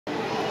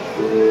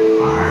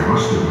I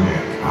must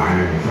admit, I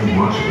didn't think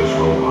much of this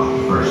robot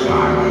the first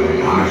time I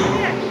laid eyes on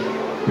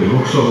it. It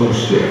looked so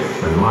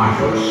stiff and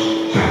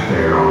lifeless, sat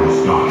there on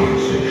its docking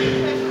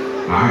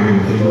station. I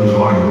didn't think it was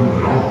going to move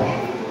at all.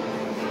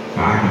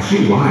 I can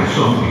see why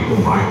some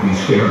people might be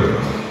scared of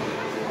him.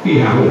 He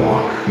had a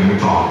walk and a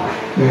talk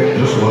that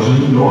just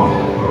wasn't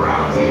normal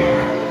around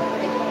here.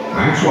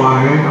 That's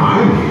why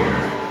I'm here,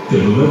 to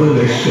deliver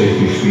this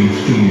safety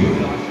speech to you,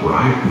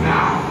 right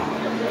now.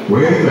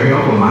 With the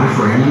help of my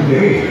friend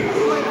Dave.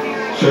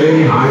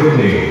 Say hi to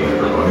Dave,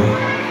 everybody.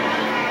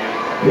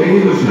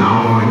 Dave is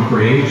now going to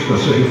create a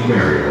safe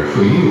barrier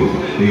for you,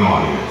 the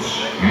audience,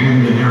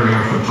 and an area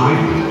for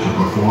Titan to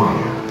perform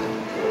in.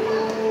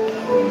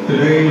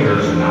 Today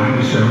there's a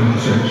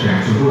 97%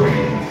 chance of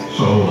rain,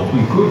 so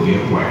we could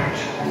get wet.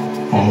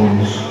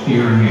 Phones,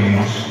 hearing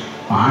aids.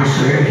 I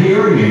said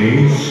hearing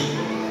aids.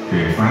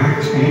 In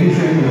fact,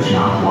 anything that's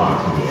not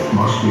waterproof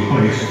must be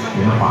placed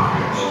in a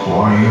pocket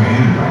or in your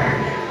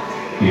handbag.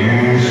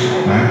 Yes,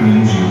 that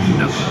means you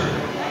too, sir.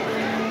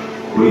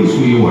 Please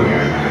be aware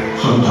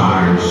that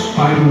sometimes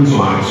Titan's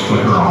lights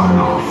flicker on and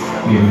off,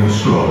 giving a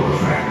strobe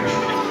effect.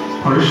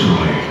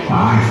 Personally,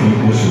 I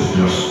think this is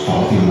just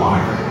faulty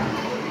wiring.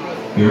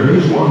 There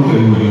is one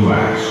thing we do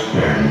ask,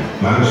 and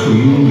that is for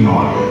you, the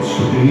audience,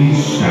 to please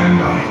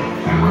stand up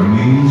and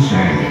remain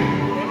standing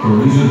for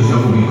reasons that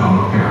will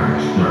become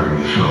apparent during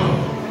the show.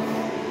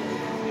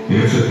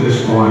 It's at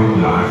this point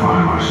that I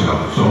find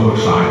myself so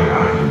excited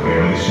I can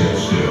barely sit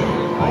still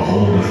or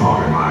hold the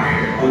thought in my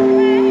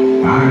head.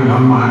 I've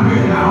done my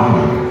bit now,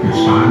 and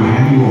it's time to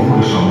hand you over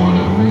to someone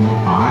who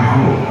I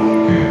hope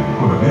can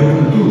put a bit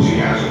of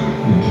enthusiasm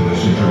into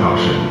this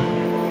introduction,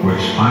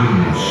 which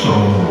Titan so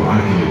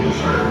rightly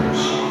deserves.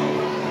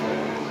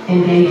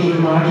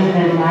 Engaging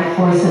larger-than-life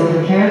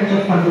voiceover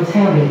character from the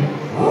Terry.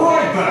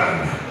 Right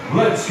then,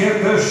 let's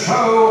get this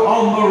show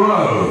on the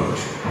road.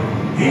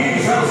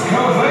 He's as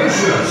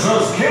curvaceous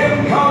as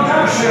Kim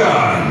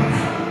Kardashian.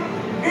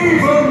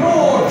 Even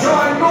more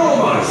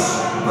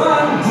ginormous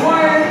than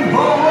Dwayne "The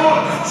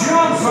Rock"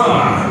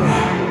 Johnson.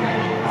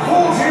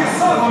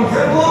 47th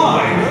in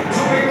line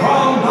to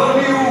become the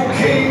new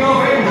King of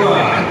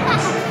England.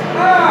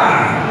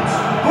 And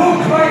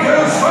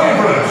bookmakers'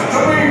 favourite to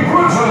be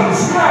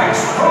Britain's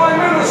next Prime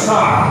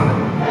Minister.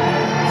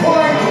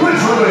 Quite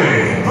literally,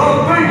 the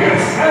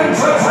biggest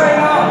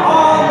entertainer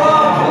on the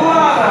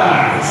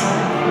planet.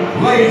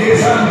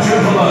 Ladies and